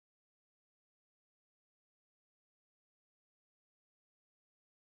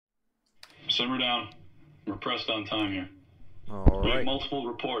simmer down. We're pressed on time here. All We have right. multiple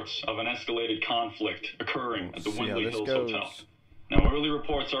reports of an escalated conflict occurring at the See how Windley this Hills goes. Hotel. Now, early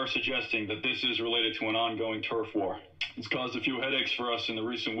reports are suggesting that this is related to an ongoing turf war. It's caused a few headaches for us in the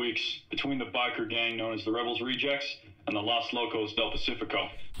recent weeks between the biker gang known as the Rebels Rejects and the Los Locos del Pacifico.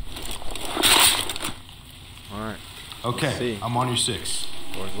 All right. Okay, I'm on your 6.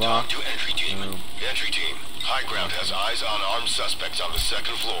 Door's Talk locked. to entry team. Entry team. High ground has eyes on armed suspects on the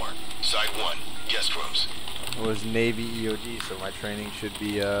 2nd floor. Side 1. Guest rooms. It was Navy EOD, so my training should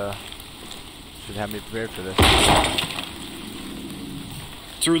be should have me prepared for this.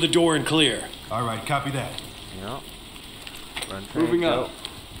 Through the door and clear. All right, copy that. Yep. Run train. Moving go. up.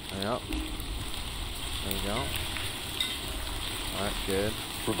 Yep. There you go. All right, good.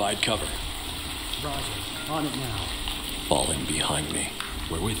 Provide cover. Roger. On it now. Fall in behind me.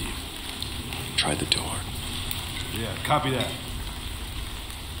 We're with you. Try the door. Yeah, copy that.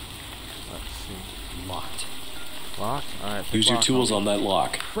 Let's see. Locked. Locked. All right. Use your tools on that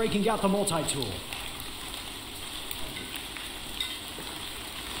lock. Breaking out the multi-tool.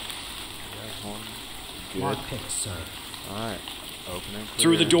 Good. Lock pick, sir. All right. Opening.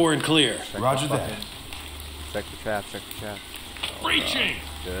 Through the door and clear. Check Roger the that. fucking- Check the trap. Check the trap. Breaching!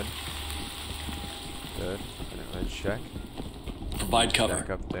 Good. Good. Let's check. Provide cover. Back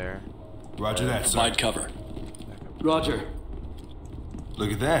up there. Roger that, sir. Provide cover. Back up. Roger.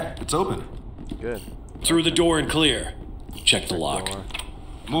 Look at that. It's open. Good. Through the door and clear. Check the lock. Door.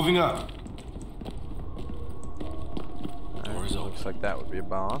 Moving up. Door is open. Looks like that would be a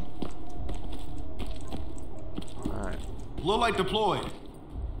bomb. All right. Low light deployed.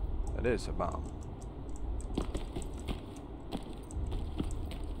 That is a bomb.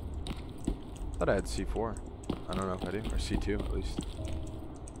 Thought I had C4. I don't know if I do, or C2 at least.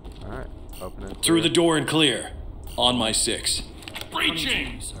 All right. Open it. Through the door and clear. On my 6.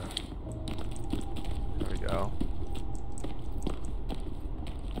 Breaching, sir. There we go.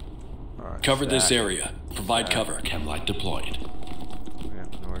 All right. Cover this stack. area. Provide cover. Chem light deployed. Yeah,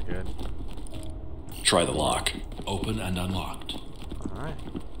 no, we're good. Try the lock. Open and unlocked. All right.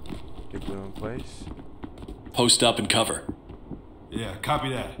 Get glue in place. Post up and cover. Yeah, copy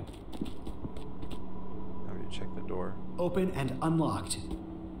that. How do you check the door? Open and unlocked.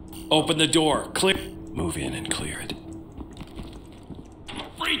 Open the door. Clear. Move in and clear it.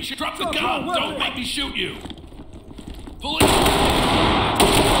 Breach! Drop the gun! Don't make me shoot you! Police!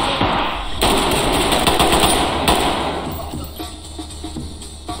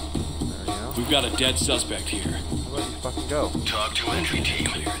 There we go. We've got a dead suspect here. How about you fucking go? Talk to entry team.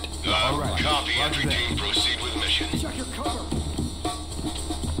 Cleared. All right. Copy, Roger entry that. team. Proceed with mission. Check your cover.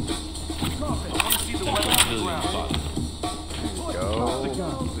 Drop it. I want to see the weapon on the ground. There you go.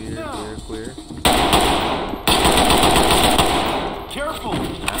 Clear, clear, clear. Careful.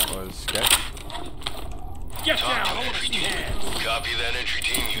 That was sketch. Get down! I want to see hands. Copy that, entry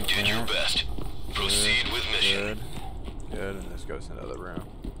team. You did your best. Proceed with mission. Good. Good, and this goes into the room.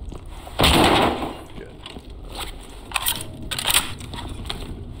 Good.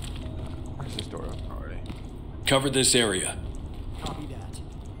 Where's this door open already? Cover this area. Copy that.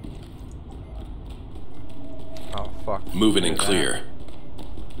 Oh, fuck. Move in and Look at clear.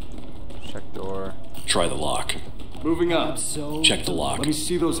 that. Check door. Try the lock. Moving up. So Check the lock. Let me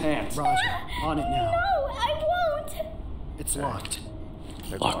see those hands. Roger. On it now. No, I won't. It's locked.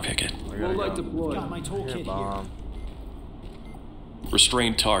 Check Lock pick it. We gotta go. deployed. Got my toolkit Here, here. bomb.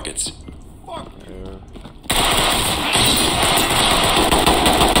 Restrain targets. Here.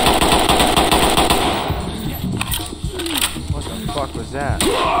 What the fuck was that?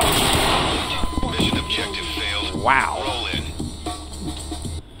 Mission objective failed. Wow. Roll in.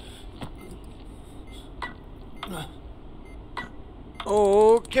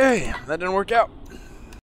 Okay, that didn't work out.